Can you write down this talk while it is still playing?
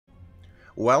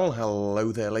Well,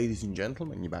 hello there, ladies and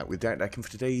gentlemen. You're back with Undertaking for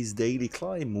today's daily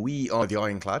climb. We are the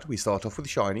Ironclad. We start off with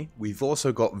Shiny. We've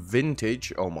also got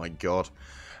Vintage. Oh my god.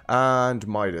 And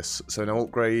Midas. So no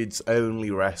upgrades,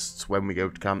 only rests when we go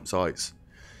to campsites.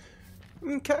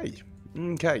 Okay.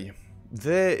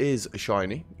 There is a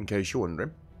Shiny, in case you're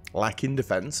wondering. Lacking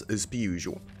defense, as per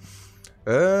usual.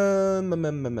 For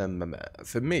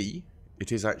me,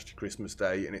 it is actually Christmas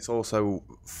Day, and it's also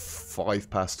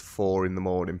 4:05 in the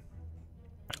morning.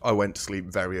 I went to sleep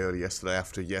very early yesterday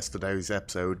after yesterday's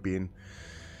episode being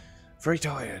very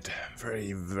tired.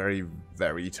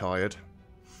 Very tired.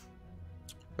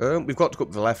 We've got to go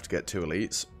up to the left to get 2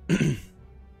 elites.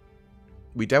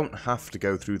 We don't have to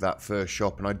go through that first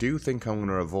shop, and I do think I'm going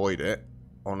to avoid it,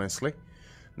 honestly.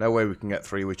 No way we can get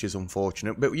 3, which is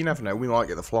unfortunate, but you never know, we might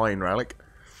get the flying relic.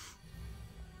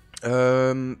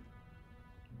 Do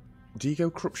you go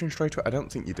corruption straight away? I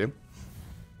don't think you do.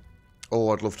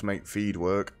 Oh, I'd love to make feed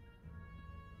work.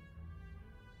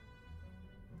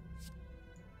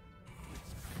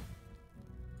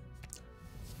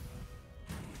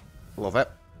 Love it.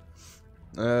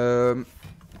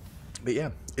 But yeah,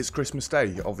 it's Christmas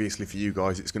Day. Obviously for you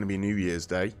guys, it's going to be New Year's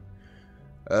Day.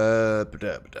 I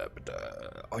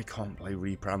can't play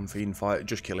Repram Fiend Fight.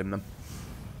 Just killing them.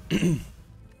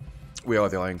 We are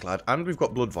the Ironclad. And we've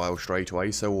got Blood Vial straight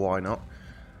away, so why not?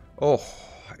 Oh...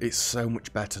 It's so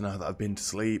much better now that I've been to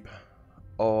sleep.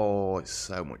 Oh, it's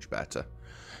so much better.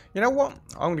 You know what?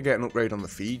 I'm going to get an upgrade on the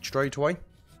feed straight away.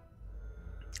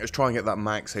 Let's try and get that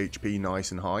max HP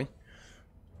nice and high.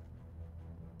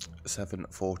 7,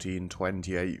 14,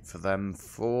 28 for them.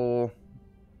 4.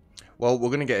 Well, we're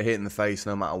going to get hit in the face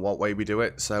no matter what way we do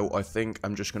it. So I think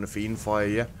I'm just going to Fiend Fire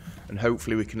you. And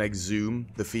hopefully we can exhume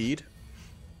the feed.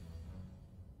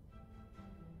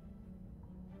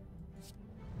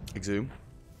 Exhume.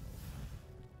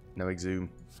 No exhume.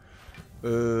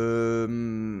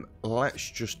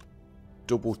 Let's just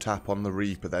double tap on the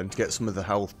Reaper then to get some of the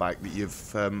health back that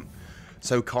you've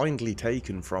so kindly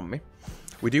taken from me.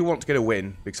 We do want to get a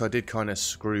win because I did kind of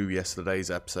screw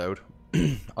yesterday's episode.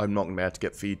 I'm not going to be able to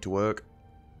get feed to work.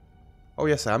 Oh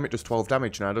yes I am, it does 12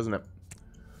 damage now, doesn't it?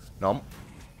 Nom.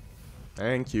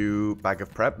 Thank you. Bag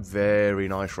of prep. Very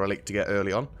nice relic to get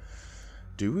early on.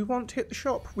 Do we want to hit the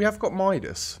shop? We have got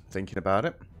Midas, thinking about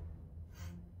it.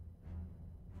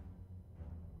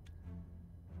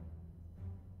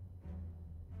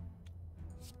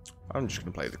 I'm just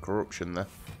going to play the corruption there.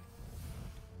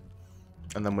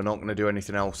 And then we're not going to do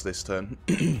anything else this turn.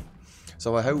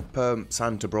 So I hope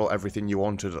Santa brought everything you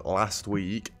wanted last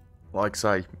week. Like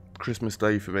I say, Christmas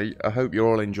Day for me. I hope you're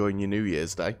all enjoying your New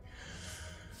Year's Day.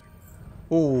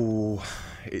 Oh,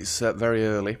 it's very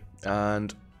early.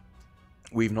 And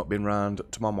we've not been round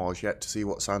to Mama's yet to see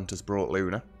what Santa's brought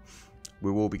Luna. We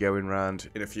will be going round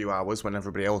in a few hours when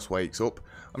everybody else wakes up.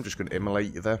 I'm just going to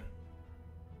immolate you there.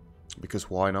 Because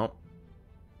why not?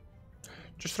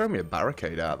 Just throw me a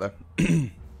barricade out there.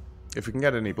 If we can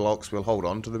get any blocks, we'll hold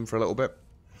on to them for a little bit.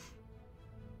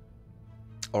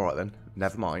 Alright then,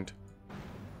 never mind.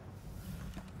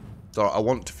 Alright, I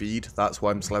want to feed, that's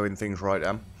why I'm slowing things right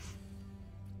down.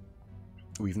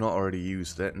 We've not already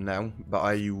used it, no. But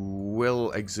I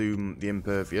will exhume the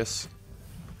Impervious.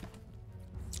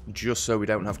 Just so we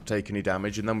don't have to take any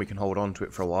damage, and then we can hold on to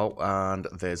it for a while. And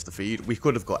there's the feed. We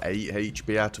could have got 8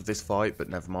 HP out of this fight, but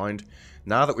never mind.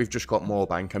 Now that we've just got more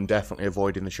bank, I'm definitely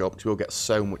avoiding the shop because we'll get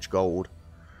so much gold.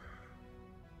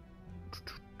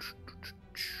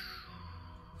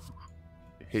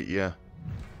 Hit ya.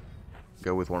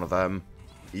 Go with one of them.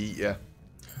 Eat ya.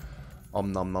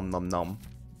 Om nom nom nom nom.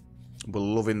 We're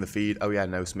loving the feed. Oh yeah,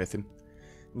 no smithing.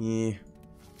 Yeah.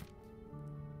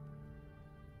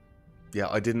 Yeah,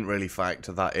 I didn't really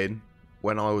factor that in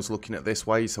when I was looking at this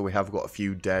way, so we have got a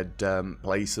few dead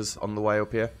places on the way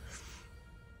up here.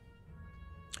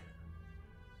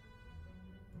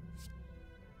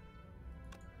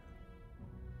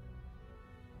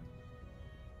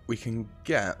 We can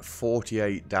get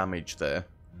 48 damage there.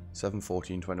 7,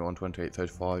 14, 21, 28,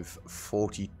 35,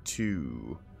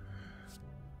 42.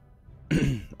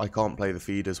 I can't play the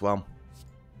feed as well.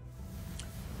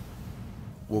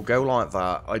 We'll go like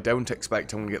that. I don't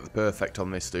expect I'm going to get the perfect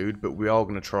on this dude, but we are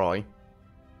going to try.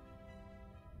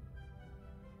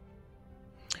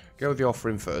 Go with the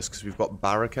offering first, because we've got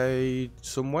barricade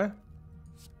somewhere.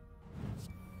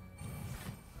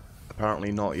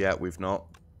 Apparently not yet, we've not.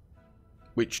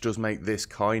 Which does make this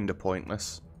kind of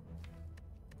pointless.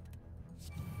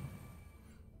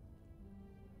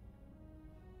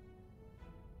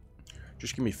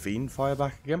 Just give me Fiend Fire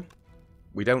back again.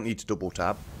 We don't need to double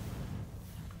tap.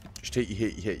 Just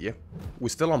hit you. We're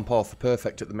still on par for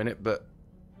perfect at the minute, but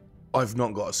I've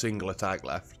not got a single attack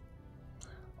left.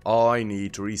 I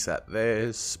need to reset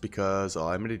this because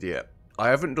I'm an idiot. I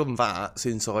haven't done that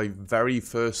since I very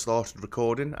first started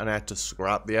recording and I had to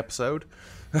scrap the episode.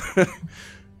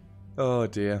 Oh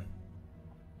dear.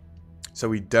 So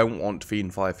we don't want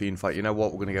Fiend Fire. You know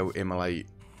what? We're going to go Immolate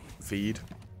Feed.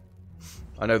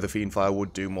 I know the Fiend Fire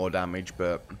would do more damage,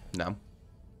 but no.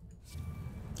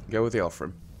 Go with the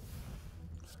Offering.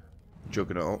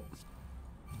 Juggernaut.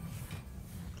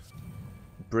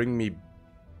 Bring me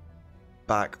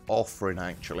back Offering,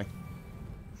 actually.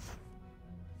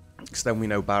 Because then we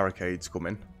know Barricade's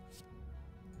coming.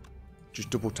 Just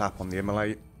double tap on the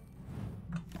Immolate.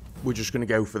 We're just going to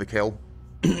go for the kill.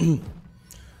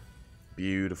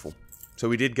 Beautiful. So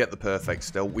we did get the perfect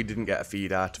still. We didn't get a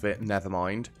feed out of it. Never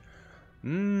mind. I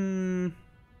am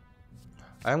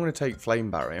going to take Flame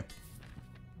Barrier.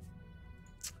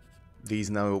 These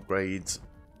no upgrades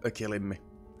are killing me.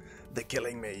 They're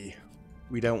killing me.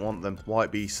 We don't want them.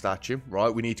 White Beast statue. Right,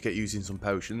 we need to get using some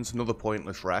potions. Another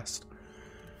pointless rest.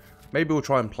 Maybe we'll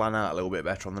try and plan out a little bit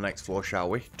better on the next floor, shall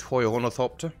we? Toy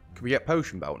Ornithopter. Can we get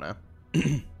Potion Belt now?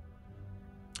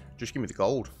 Just give me the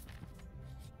gold.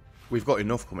 We've got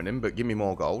enough coming in, but give me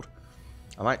more gold.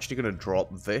 I'm actually going to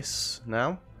drop this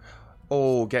now.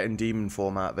 Oh, getting Demon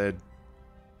Form out there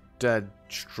dead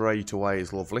straight away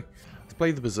is lovely. Let's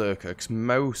play the Berserker, because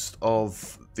most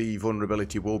of the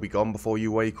vulnerability will be gone before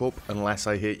you wake up, unless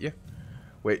I hit you.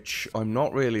 Which I'm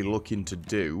not really looking to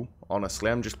do, honestly.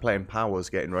 I'm just playing powers,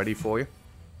 getting ready for you.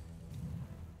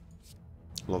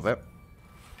 Love it.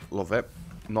 Love it.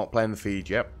 Not playing the feed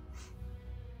yet.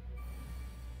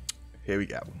 Here we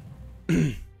go.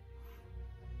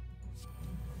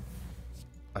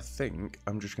 I think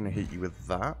I'm just going to hit you with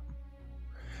that.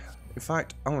 In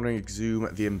fact, I'm going to exhume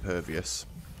the Impervious.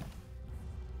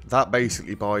 That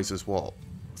basically buys us, what,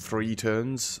 3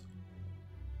 turns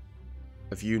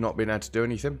of you not being able to do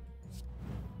anything?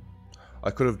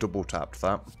 I could have double tapped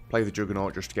that. Play the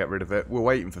Juggernaut just to get rid of it. We're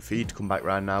waiting for feed to come back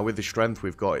round now. With the strength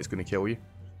we've got, it's going to kill you.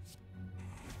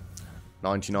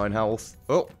 99 health.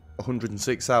 Oh,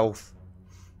 106 health.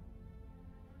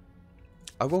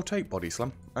 I will take Body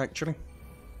Slam, actually.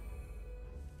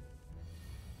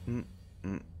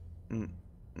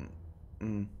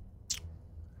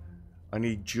 I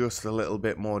need just a little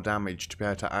bit more damage to be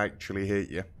able to actually hit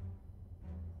you.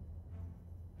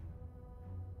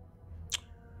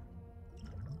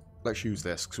 Let's use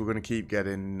this, because we're going to keep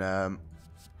getting...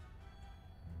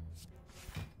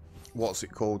 what's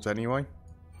it called anyway?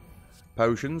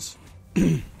 Potions.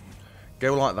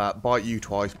 Go like that, bite you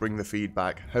twice, bring the feed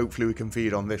back. Hopefully we can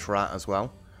feed on this rat as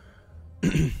well.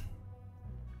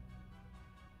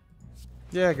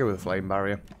 Yeah, go with Flame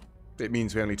Barrier. It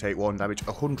means we only take 1 damage.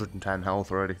 110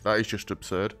 health already. That is just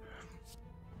absurd.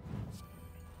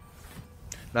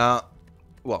 Now,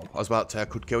 well, I was about to say I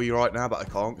could kill you right now, but I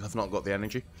can't because I've not got the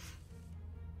energy.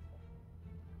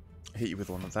 Hit you with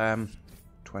one of them.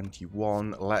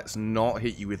 21. Let's not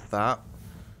hit you with that.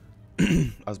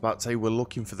 I was about to say we're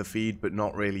looking for the feed, but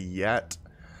not really yet.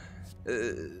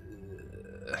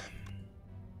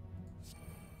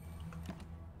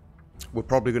 We're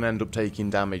probably going to end up taking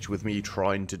damage with me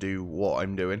trying to do what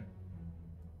I'm doing.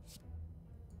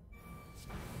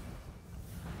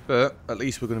 But at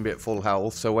least we're going to be at full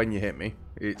health, so when you hit me,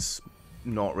 it's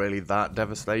not really that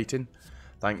devastating.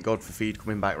 Thank God for feed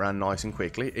coming back around nice and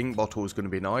quickly. Ink Bottle is going to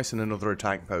be nice, and another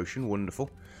attack potion, wonderful.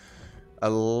 A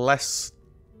less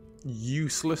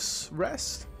useless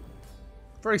rest.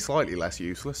 Very slightly less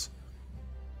useless.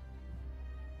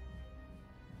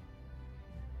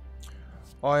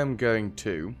 I am going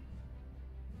to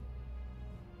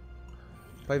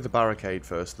play the Barricade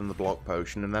first, then the Block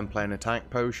Potion, and then play an Attack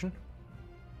Potion.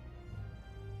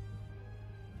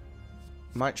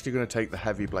 I'm actually going to take the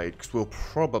Heavy Blade, because we'll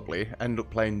probably end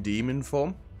up playing Demon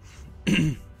Form.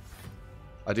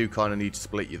 I do kind of need to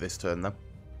split you this turn, though.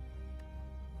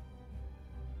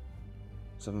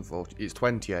 740. It's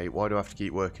 28. Why do I have to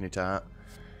keep working it out?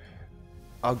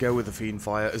 I'll go with the Fiend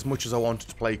Fire. As much as I wanted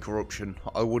to play Corruption,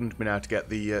 I wouldn't have been able to get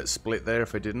the split there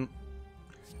if I didn't.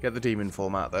 Get the Demon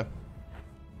Form out there.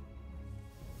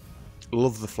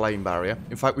 Love the Flame Barrier.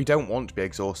 In fact, we don't want to be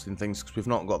exhausting things because we've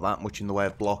not got that much in the way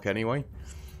of block anyway.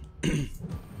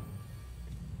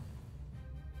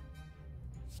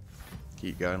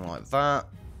 Keep going like that.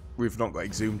 We've not got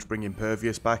Exhume to bring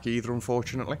Impervious back either,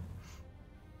 unfortunately.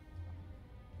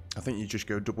 I think you just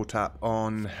go double tap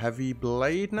on Heavy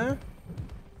Blade now.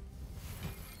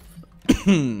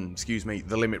 Excuse me,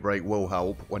 the Limit Break will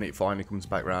help when it finally comes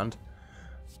back round.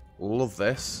 Love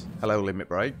this. Hello, Limit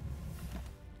Break.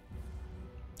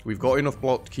 We've got enough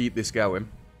block to keep this going.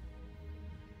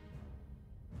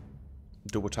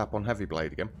 Double tap on heavy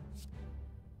blade again.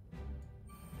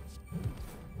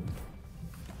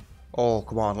 Oh,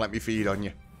 come on, let me feed on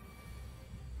you.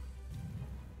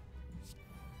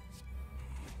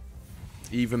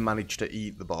 Even managed to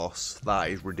eat the boss. That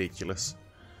is ridiculous.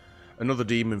 Another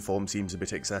demon form seems a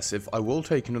bit excessive. I will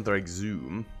take another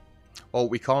exhume. Oh,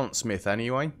 we can't smith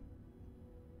anyway.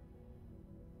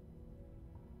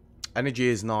 Energy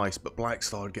is nice, but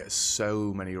Blackstar gets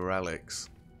so many relics.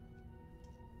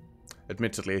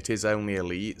 Admittedly, it is only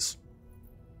elites.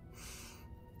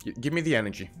 Give me the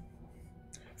energy.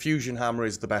 Fusion Hammer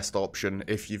is the best option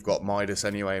if you've got Midas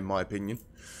anyway, in my opinion.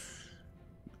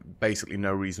 Basically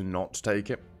no reason not to take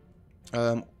it.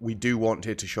 We do want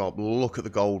hit a shop. Look at the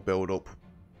gold build up.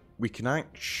 We can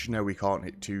actually... No, we can't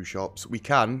hit 2 shops. We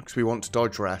can, because we want to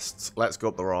dodge rests. Let's go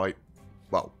up the right.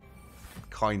 Well,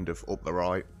 kind of up the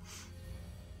right.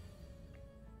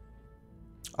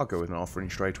 I'll go with an offering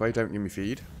straight away. Don't give me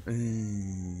feed.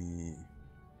 And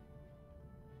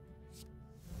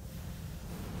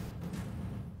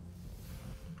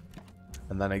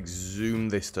then exhume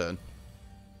this turn.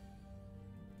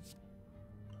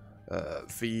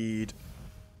 Feed.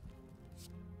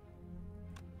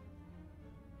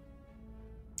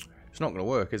 It's not going to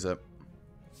work, is it?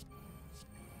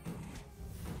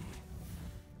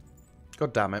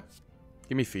 God damn it.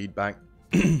 Give me feedback.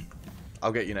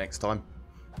 I'll get you next time.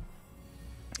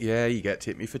 Yeah, you get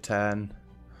to hit me for 10.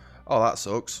 Oh, that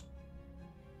sucks.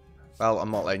 Well,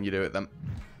 I'm not letting you do it then.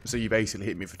 So you basically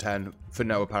hit me for 10 for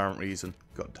no apparent reason.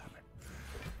 God damn it.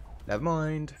 Never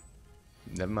mind.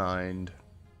 Never mind.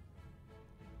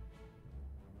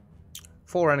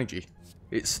 4 energy.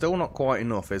 It's still not quite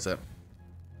enough, is it?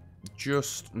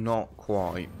 Just not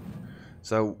quite.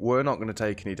 So we're not going to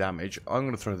take any damage. I'm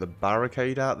going to throw the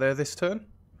barricade out there this turn.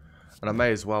 And I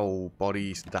may as well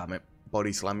body... Damn it.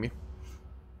 Body slam you.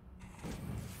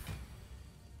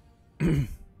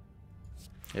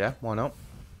 Yeah, why not?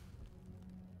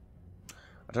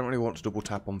 I don't really want to double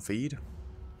tap on feed.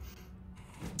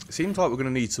 It seems like we're going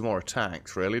to need some more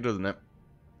attacks, really, doesn't it?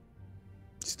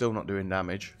 Still not doing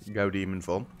damage. Go demon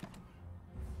form.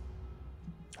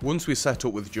 Once we set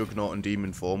up with Juggernaut and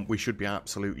demon form, we should be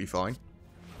absolutely fine.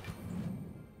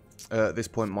 At this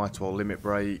point, might as well limit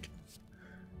break.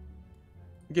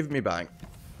 Give it me back.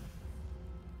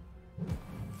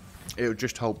 It'll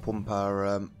just help pump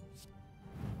our...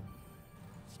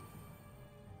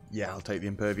 Yeah, I'll take the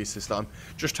impervious this time.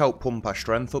 Just help pump our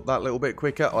strength up that little bit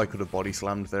quicker. I could have body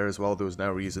slammed there as well. There was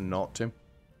no reason not to.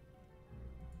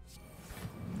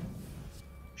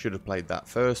 Should have played that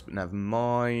first, but never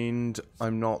mind.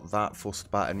 I'm not that fussed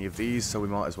about any of these, so we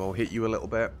might as well hit you a little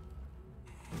bit.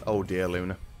 Oh dear,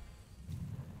 Luna.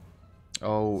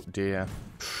 Oh dear.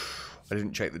 I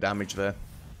didn't check the damage there.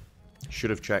 Should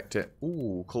have checked it.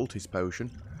 Ooh, cultist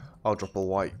potion. I'll drop a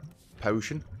white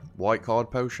potion. White card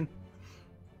potion.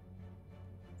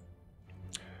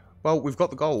 Well, we've got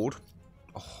the gold.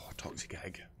 Oh, toxic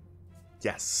egg.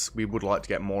 Yes, we would like to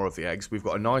get more of the eggs. We've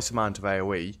got a nice amount of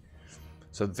AoE.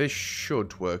 So this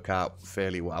should work out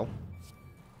fairly well.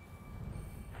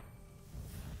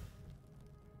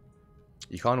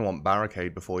 You kind of want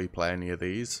barricade before you play any of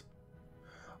these.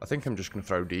 I think I'm just going to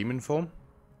throw demon form.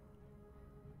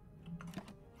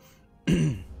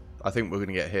 I think we're going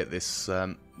to get hit this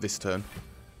this turn.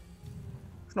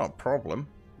 It's not a problem.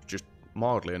 It's just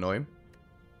mildly annoying.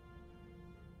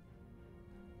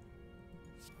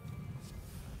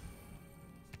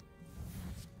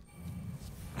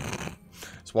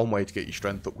 It's one way to get your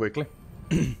strength up quickly.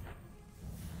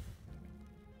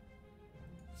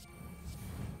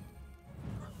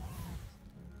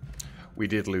 We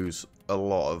did lose a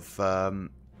lot of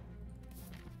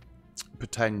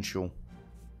potential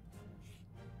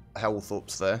health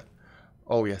ups there.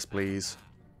 Oh yes, please.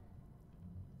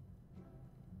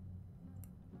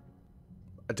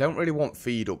 I don't really want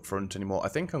feed up front anymore. I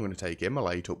think I'm going to take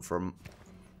immolate up front.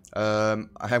 I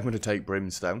am going to take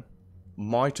brimstone.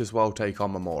 Might as well take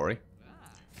on Mamori.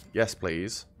 Yes,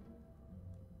 please.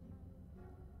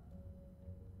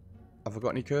 Have I got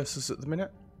any curses at the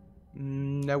minute?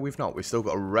 No, we've not. We've still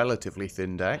got a relatively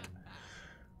thin deck.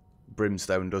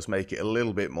 Brimstone does make it a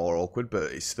little bit more awkward, but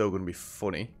it's still going to be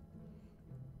funny.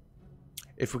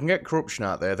 If we can get corruption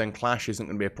out there, then clash isn't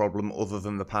going to be a problem other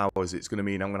than the powers. It's going to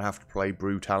mean I'm going to have to play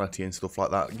brutality and stuff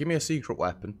like that. Give me a secret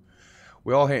weapon.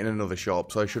 We are hitting another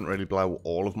shop, so I shouldn't really blow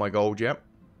all of my gold yet.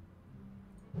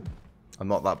 I'm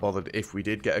not that bothered if we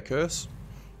did get a curse.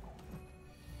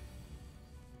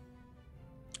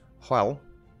 Well,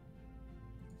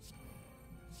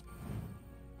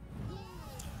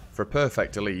 for a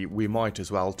perfect elite, we might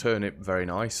as well turn it very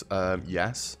nice.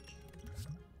 Yes.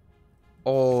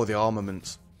 Oh, the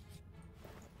armaments.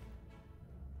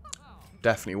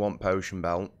 Definitely want potion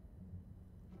belt.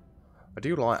 I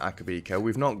do like Akabiko.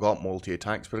 We've not got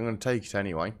multi-attacks, but I'm going to take it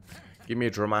anyway. Give me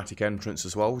a dramatic entrance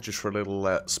as well, just for a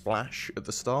little splash at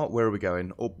the start. Where are we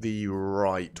going? Up the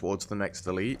right, towards the next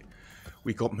elite.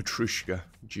 We got Matrushka.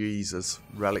 Jesus.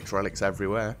 Relics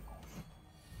everywhere.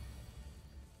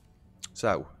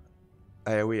 So,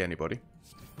 AoE anybody?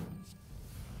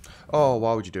 Oh,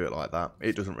 why would you do it like that?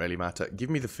 It doesn't really matter. Give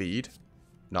me the feed.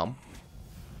 None.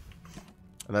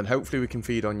 And then hopefully we can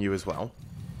feed on you as well.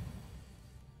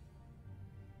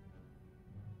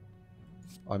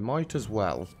 I might as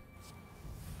well.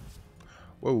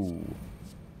 Whoa.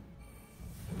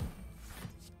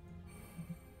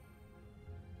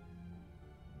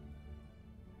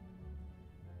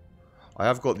 I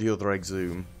have got the other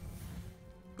exhume.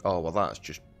 Oh, well that's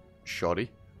just shoddy.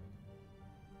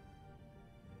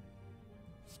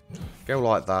 Go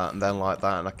like that and then like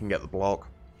that and I can get the block.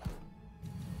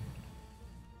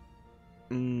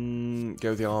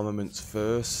 Go the armaments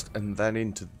first and then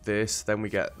into this. Then we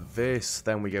get this.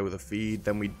 Then we go with a feed.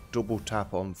 Then we double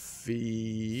tap on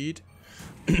feed.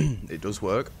 It does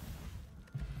work.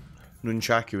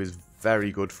 Nunchaku is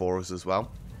very good for us as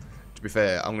well. To be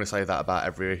fair, I'm going to say that about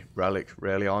every relic,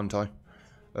 really, aren't I?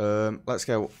 Let's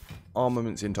go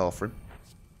armaments into offering.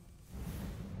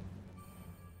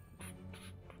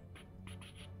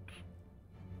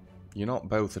 You're not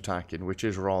both attacking, which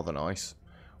is rather nice.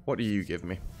 What do you give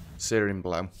me? Searing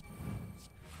Blow.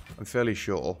 I'm fairly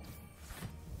sure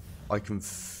I can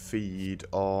feed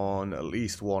on at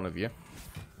least one of you.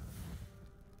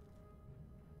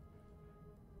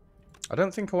 I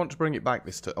don't think I want to bring it back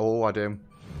this time. Oh, I do.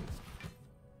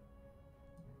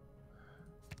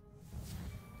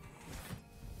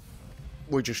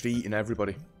 We're just eating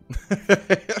everybody.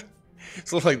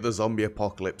 It's like the zombie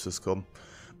apocalypse has come.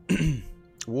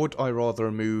 Would I rather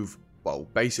remove... Well,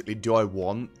 basically, do I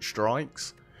want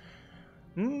strikes?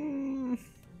 No,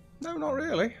 not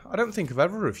really. I don't think I've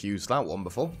ever refused that one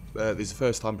before. This is the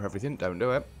first time for everything. Don't do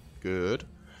it. Good.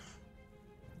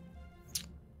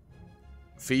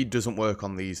 Feed doesn't work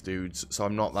on these dudes, so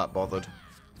I'm not that bothered.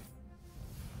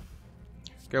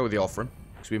 Go with the offering,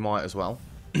 because we might as well.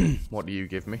 What do you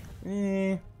give me?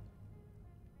 Let's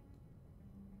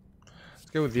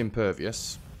go with the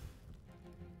impervious.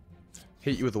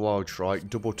 Hit you with the wild strike,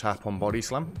 double tap on body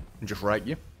slam, and just rake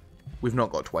you. We've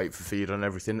not got to wait for feed on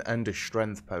everything, and a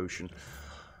strength potion.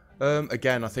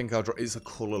 Again, I think I'll it's a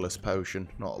colourless potion,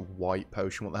 not a white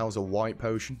potion. What the hell's a white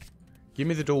potion? Give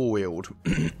me the dual wield.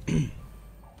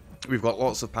 We've got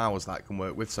lots of powers that can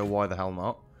work with, so why the hell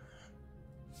not?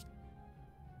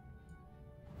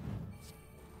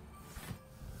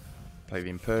 Play the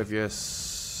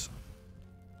impervious.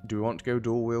 Do we want to go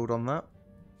dual wield on that?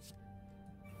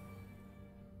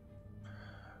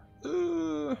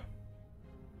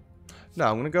 No,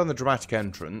 I'm going to go on the dramatic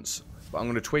entrance, but I'm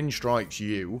going to twin strikes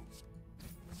you.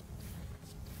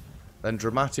 Then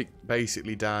dramatic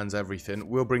basically downs everything.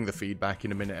 We'll bring the feed back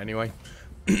in a minute anyway.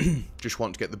 Just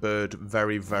want to get the bird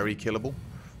very, very killable.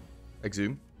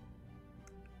 Exhume.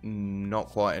 Not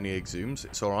quite any exhumes.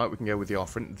 It's alright, we can go with the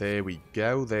offering. There we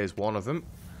go, there's one of them.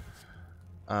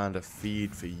 And a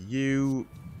feed for you.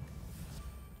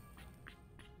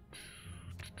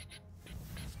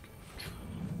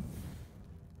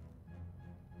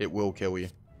 It will kill you.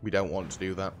 We don't want to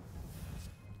do that.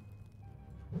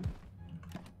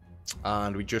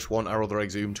 And we just want our other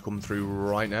exhume to come through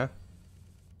right now.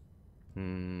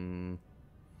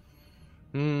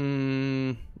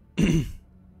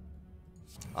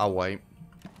 I'll wait.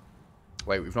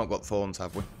 Wait, we've not got thorns,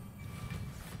 have we?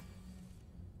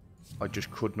 I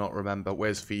just could not remember.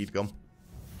 Where's feed gone?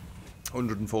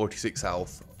 146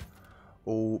 health.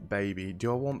 Oh, baby.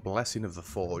 Do I want Blessing of the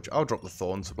Forge? I'll drop the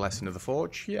thorns for Blessing of the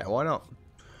Forge. Yeah, why not?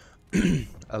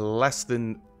 A less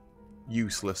than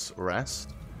useless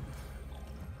rest.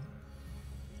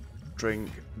 Drink,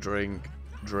 drink,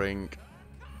 drink.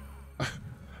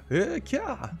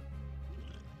 Yeah.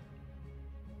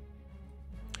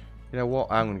 You know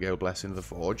what? I'm going to go Blessing of the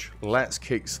Forge. Let's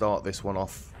kickstart this one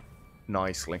off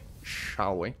nicely,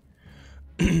 shall we?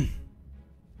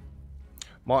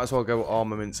 Might as well go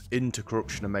armaments into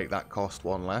corruption and make that cost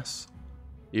one less.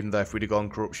 Even though if we'd have gone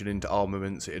corruption into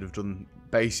armaments, it'd have done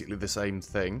basically the same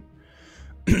thing.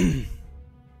 Do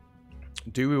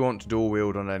we want to dual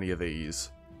wield on any of these?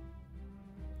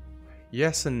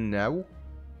 Yes and no.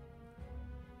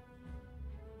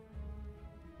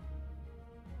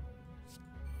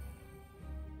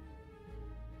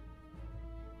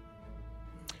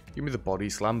 Give me the body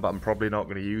slam, but I'm probably not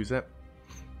going to use it.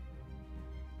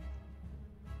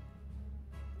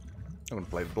 I'm going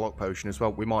to play the block potion as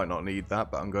well. We might not need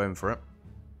that, but I'm going for it.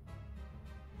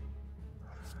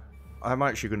 I'm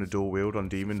actually going to dual wield on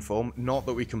demon form. Not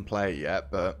that we can play it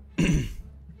yet, but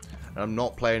I'm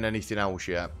not playing anything else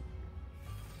yet.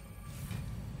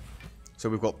 So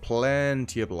we've got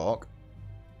plenty of block.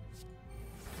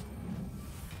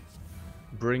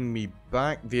 Bring me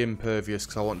back the impervious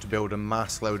because I want to build a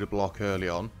mass load of block early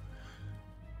on.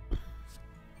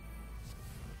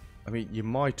 I mean, you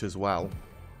might as well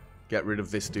get rid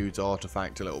of this dude's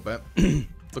artifact a little bit.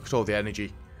 Look at all the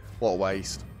energy. What a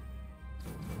waste.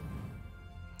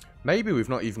 Maybe we've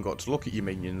not even got to look at your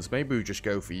minions. Maybe we just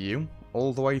go for you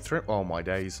all the way through. Oh my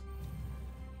days.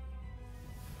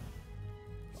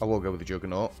 I will go with the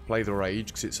Juggernaut. Play the Rage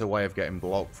because it's a way of getting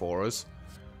block for us.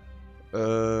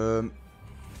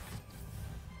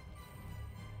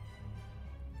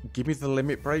 Give me the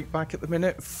limit break back at the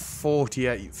minute.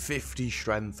 48, 50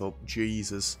 strength up.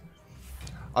 Jesus.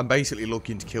 I'm basically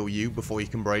looking to kill you before you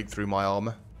can break through my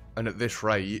armor. And at this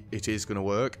rate, it is going to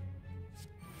work.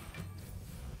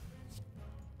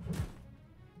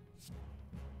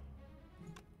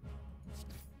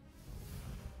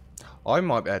 I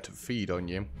might be able to feed on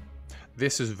you.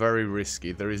 This is very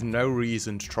risky. There is no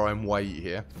reason to try and wait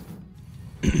here.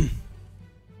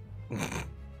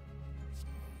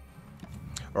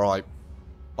 Right.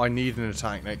 I need an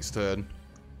attack next turn.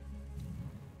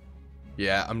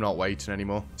 Yeah, I'm not waiting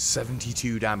anymore.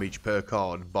 72 damage per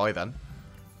card. Bye then.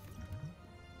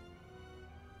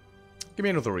 Give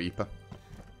me another Reaper.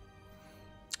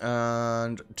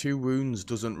 And 2 wounds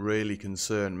doesn't really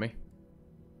concern me.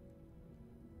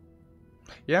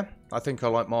 Yeah, I think I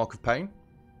like Mark of Pain.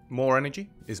 More energy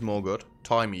is more good.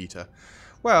 Time Eater.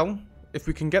 Well, if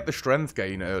we can get the strength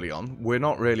gain early on, we're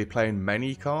not really playing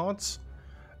many cards.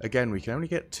 Again, we can only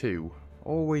get 2.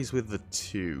 Always with the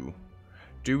 2.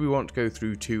 Do we want to go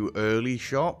through 2 early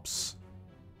shops?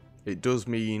 It does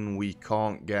mean we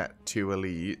can't get 2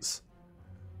 elites.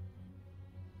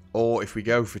 Or if we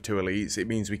go for 2 elites, it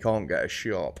means we can't get a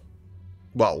shop.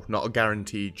 Well, not a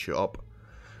guaranteed shop.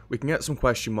 We can get some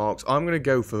question marks. I'm going to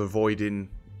go for avoiding...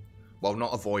 Well,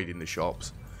 not avoiding the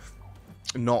shops.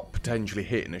 Not potentially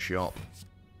hitting a shop.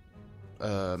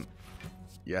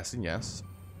 Yes and yes.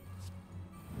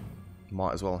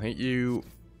 Might as well hit you.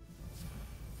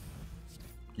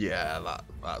 Yeah,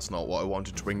 that's not what I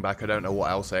wanted to bring back. I don't know what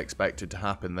else I expected to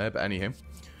happen there, but anyhow.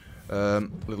 A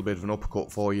little bit of an uppercut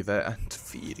for you there. And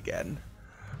feed again.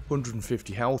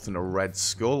 150 health and a red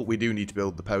skull. We do need to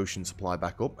build the potion supply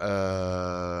back up.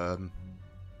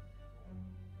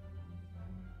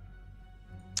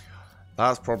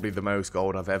 That's probably the most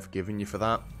gold I've ever given you for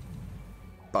that.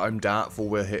 But I'm doubtful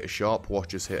we'll hit a shop.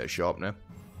 Watch us hit a shop now.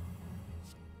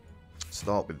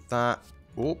 Start with that.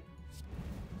 Oh.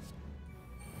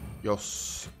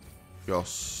 Yos.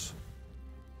 Yos.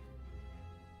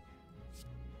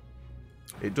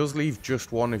 It does leave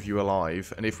just one of you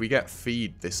alive, and if we get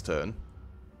feed this turn,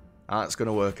 that's going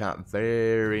to work out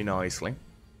very nicely.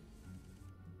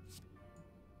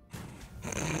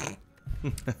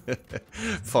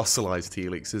 Fossilized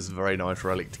Helix is a very nice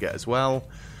relic to get as well.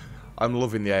 I'm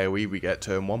loving the AoE we get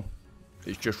turn 1.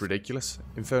 It's just ridiculous.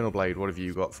 Infernal Blade, what have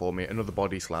you got for me? Another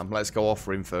body slam. Let's go off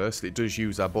for him first. It does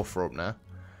use our buffer up now.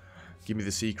 Give me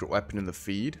the secret weapon and the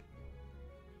feed.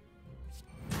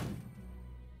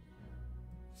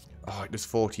 Oh, it does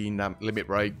 14 limit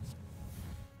break.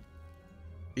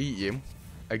 Eat you.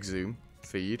 Exhume.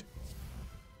 Feed.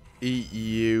 Eat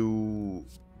you.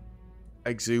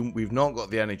 Exhume. We've not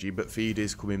got the energy, but feed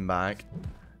is coming back.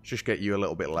 Just get you a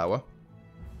little bit lower.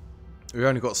 We've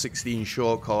only got 16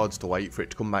 short cards to wait for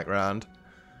it to come back round.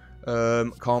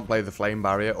 Can't play the flame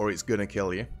barrier or it's going to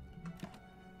kill you.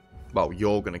 Well,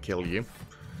 you're going to kill you.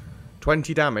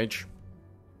 20 damage.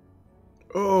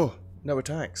 Oh, no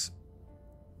attacks.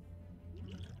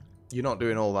 You're not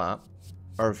doing all that.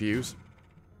 I refuse.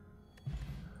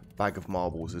 Bag of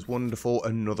marbles is wonderful.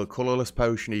 Another colourless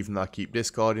potion, even though I keep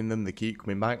discarding them. They keep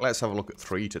coming back. Let's have a look at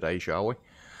 3 today, shall we?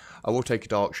 I will take a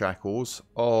Dark Shackles.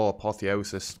 Oh,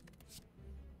 Apotheosis.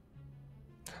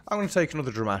 I'm going to take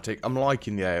another Dramatic. I'm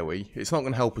liking the AoE. It's not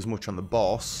going to help as much on the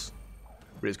boss,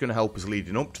 but it's going to help us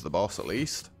leading up to the boss at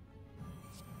least.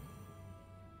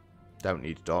 Don't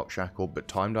need a Dark Shackle, but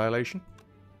Time Dilation.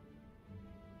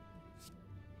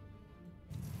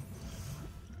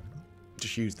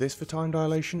 Just use this for Time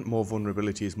Dilation. More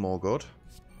vulnerability is more good.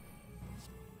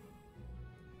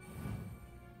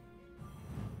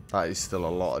 That is still a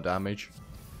lot of damage.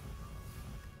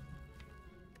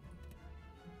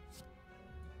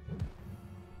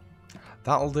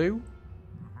 That'll do.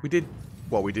 We did...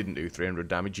 Well, we didn't do 300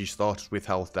 damage. You started with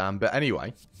health down. But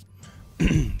anyway.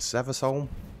 Sever Soul.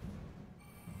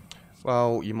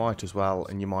 Well, you might as well,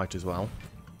 and you might as well.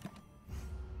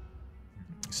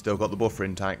 Still got the buffer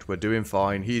intact. We're doing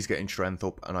fine. He's getting strength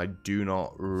up, and I do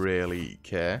not really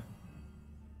care.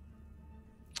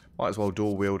 Might as well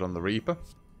dual wield on the Reaper.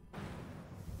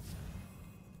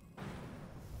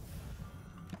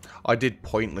 I did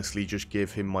pointlessly just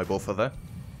give him my buffer there.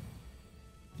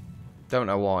 Don't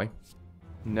know why.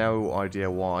 No idea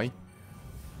why.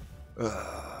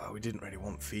 We didn't really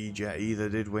want feed yet either,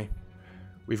 did we?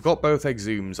 We've got both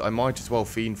exhumes. I might as well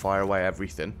fiend fire away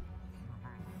everything.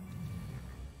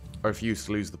 I refuse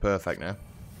to lose the perfect now.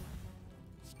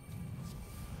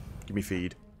 Give me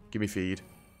feed. Give me feed.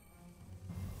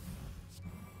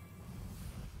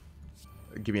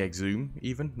 Give me exhume,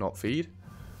 even, not feed.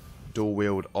 Dual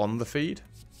wield on the feed.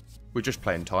 We're just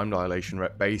playing time dilation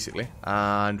rep, basically.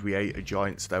 And we ate a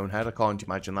giant stonehead. I can't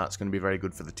imagine that's going to be very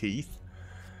good for the teeth.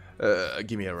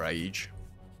 Give me a rage.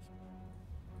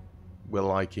 We're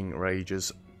liking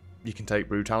rages. You can take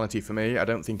brutality for me. I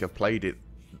don't think I've played it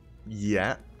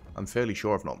yet. I'm fairly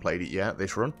sure I've not played it yet,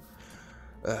 this run.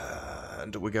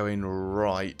 And we're going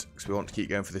right, because we want to keep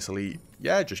going for this elite.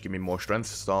 Yeah, just give me more strength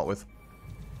to start with.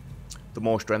 The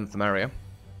more strength, the merrier.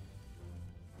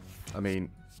 I mean,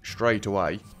 straight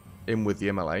away, in with the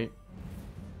ML8.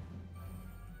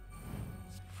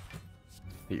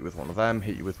 Hit you with one of them,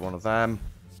 hit you with one of them.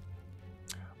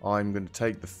 I'm going to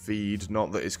take the feed,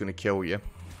 not that it's going to kill you.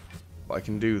 But I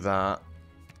can do that,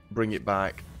 bring it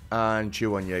back, and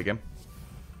chew on you again.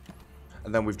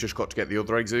 And then we've just got to get the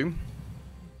other exhume.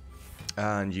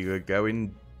 And you're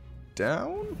going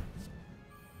down?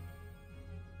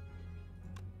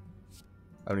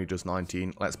 Only does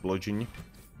 19. Let's bludgeon you.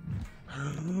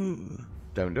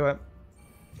 Don't do it.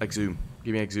 Exhume.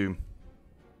 Give me exhume.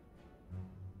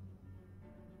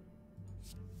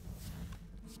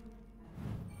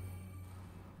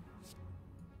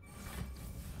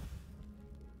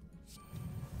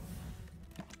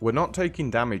 We're not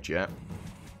taking damage yet.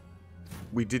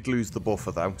 We did lose the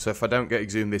buffer though, so if I don't get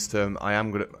exhumed this turn, I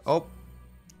am gonna... Oh,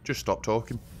 just stop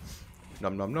talking.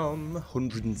 Nom nom nom.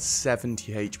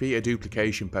 170 HP. A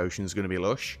duplication potion is going to be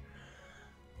lush.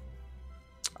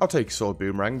 I'll take a sword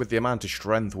boomerang with the amount of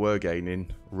strength we're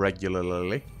gaining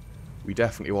regularly. We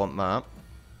definitely want that.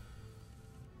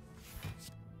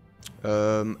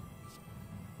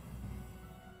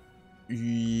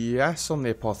 Yes, on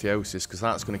the apotheosis, because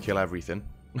that's going to kill everything.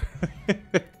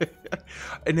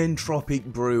 An entropic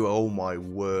brew, oh my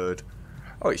word.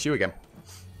 Oh, it's you again.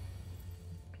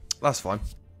 That's fine.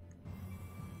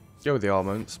 Go with the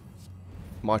armaments.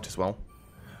 Might as well.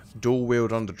 Dual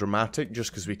wield on the dramatic,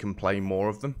 just because we can play more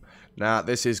of them. Now,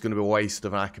 this is going to be a waste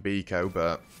of an Akabiko,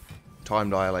 but time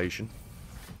dilation.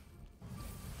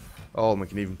 Oh, and we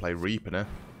can even play Reaper now.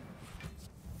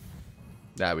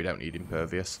 Nah, we don't need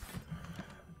Impervious.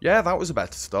 Yeah, that was a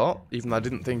better start, even though I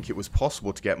didn't think it was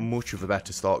possible to get much of a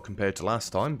better start compared to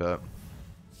last time, but...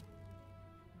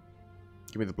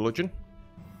 Give me the bludgeon.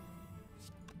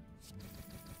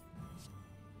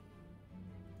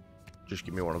 Just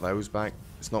give me one of those back.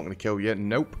 It's not going to kill you.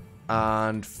 Nope.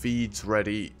 And feed's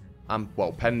ready.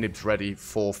 Well, pen nib's ready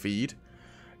for feed.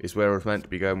 Is where I was meant to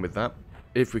be going with that.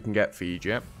 If we can get feed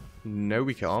yet. No,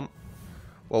 we can't.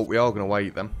 Well, we are going to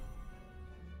wait then.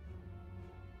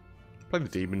 Play the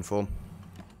demon form.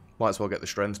 Might as well get the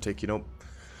strength ticking up.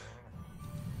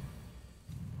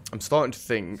 I'm starting to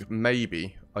think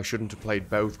maybe I shouldn't have played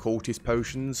both cultist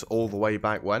potions all the way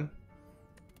back when.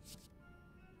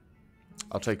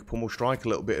 I'll take a pummel strike, a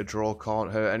little bit of draw,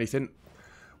 can't hurt anything.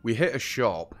 We hit a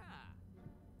shop.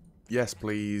 Yes,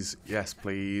 please. Yes,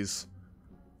 please.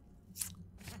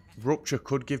 Rupture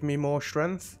could give me more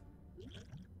strength.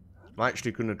 I'm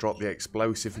actually going to drop the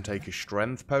explosive and take a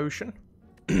strength potion.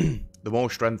 The more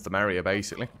strength, the merrier,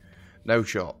 basically. No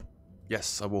shop.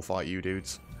 Yes, I will fight you,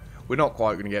 dudes. We're not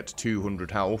quite going to get to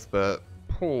 200 health, but...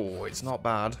 Oh, it's not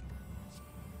bad.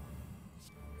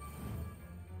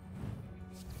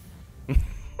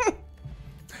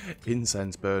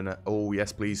 Incense burner. Oh,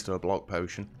 yes, please, to a block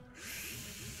potion.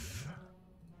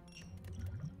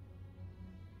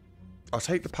 I'll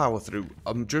take the power through.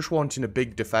 I'm just wanting a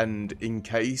big defend in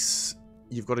case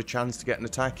you've got a chance to get an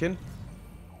attack in.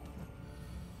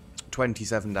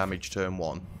 27 damage turn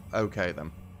 1. Okay,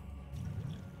 then.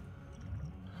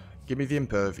 Give me the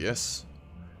impervious.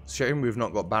 Shame we've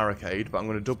not got barricade, but I'm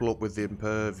going to double up with the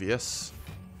impervious.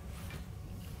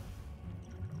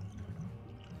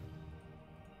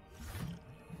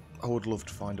 I would love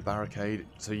to find a barricade.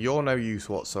 So you're no use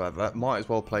whatsoever. Might as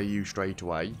well play you straight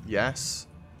away. Yes.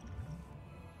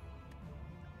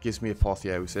 Gives me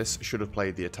apotheosis. Should have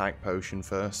played the attack potion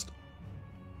first.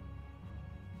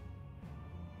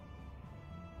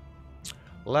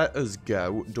 Let us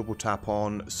go double tap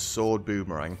on Sword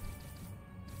Boomerang.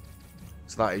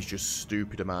 So that is just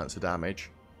stupid amounts of damage.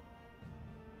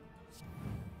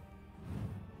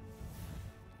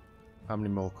 How many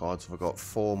more cards have I got?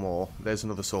 4 more. There's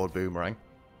another Sword Boomerang.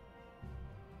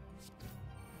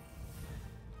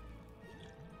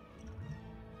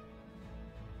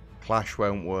 Clash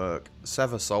won't work.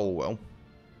 Sever Soul will.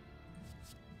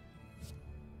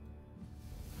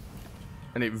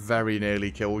 And it very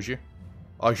nearly kills you.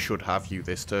 I should have you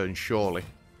this turn, surely.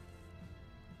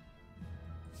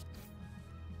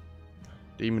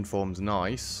 Demon Form's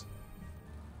nice.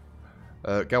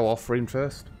 Go Offering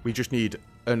first. We just need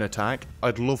an attack.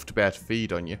 I'd love to be able to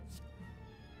feed on you.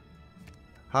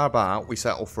 How about we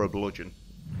settle for a Bludgeon?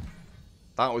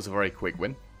 That was a very quick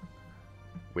win.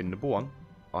 Win number 1.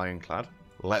 Ironclad.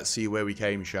 Let's see where we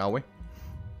came, shall we?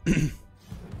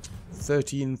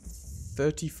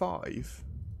 1335?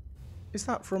 Is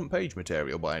that front page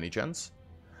material by any chance?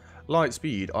 Light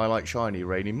speed, I like shiny,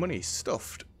 raining money,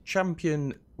 stuffed.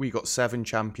 Champion, we got 7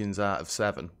 champions out of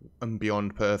 7 and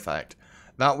beyond perfect.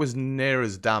 That was near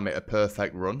as damn it a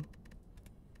perfect run.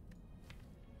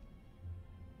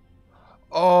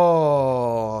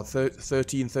 Oh,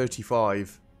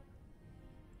 1335.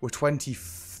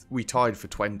 We tied for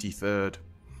 23rd.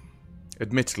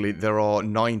 Admittedly, there are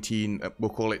 19, we'll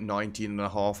call it 19 and a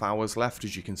half hours left.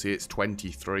 As you can see, it's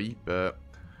 23, but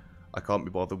I can't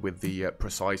be bothered with the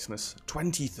preciseness.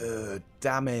 23rd,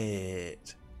 damn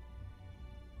it.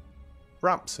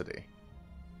 Rhapsody.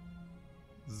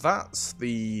 That's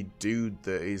the dude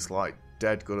that is like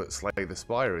dead good at Slay the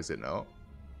Spire, is it not?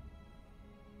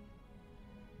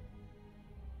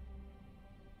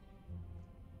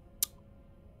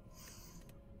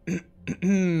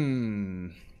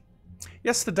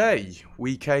 Yesterday,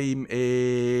 we came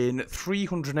in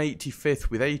 385th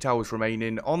with 8 hours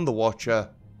remaining on the Watcher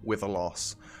with a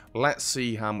loss. Let's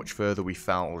see how much further we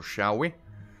fell, shall we?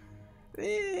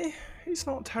 It's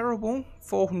not terrible.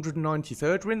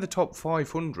 493rd, we're in the top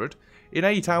 500. In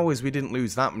 8 hours, we didn't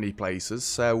lose that many places,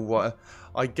 so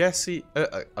I guess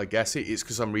it's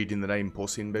because I'm reading the name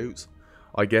Puss in Boots.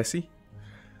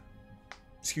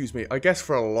 Excuse me, I guess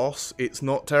for a loss, it's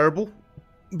not terrible.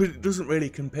 But it doesn't really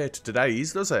compare to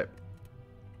today's, does it?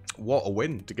 What a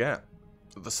win to get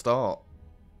at the start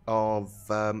of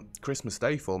Christmas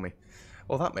Day for me.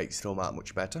 Well, that makes it all that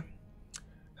much better.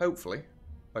 Hopefully,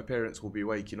 my parents will be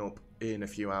waking up in a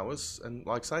few hours. And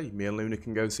like I say, me and Luna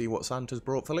can go see what Santa's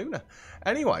brought for Luna.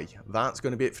 Anyway, that's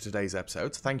going to be it for today's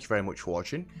episode. Thank you very much for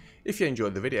watching. If you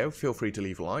enjoyed the video, feel free to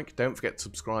leave a like. Don't forget to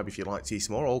subscribe if you'd like to see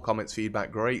some more. All comments, feedback,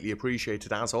 greatly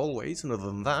appreciated as always. And other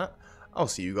than that, I'll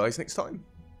see you guys next time.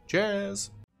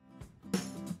 Cheers!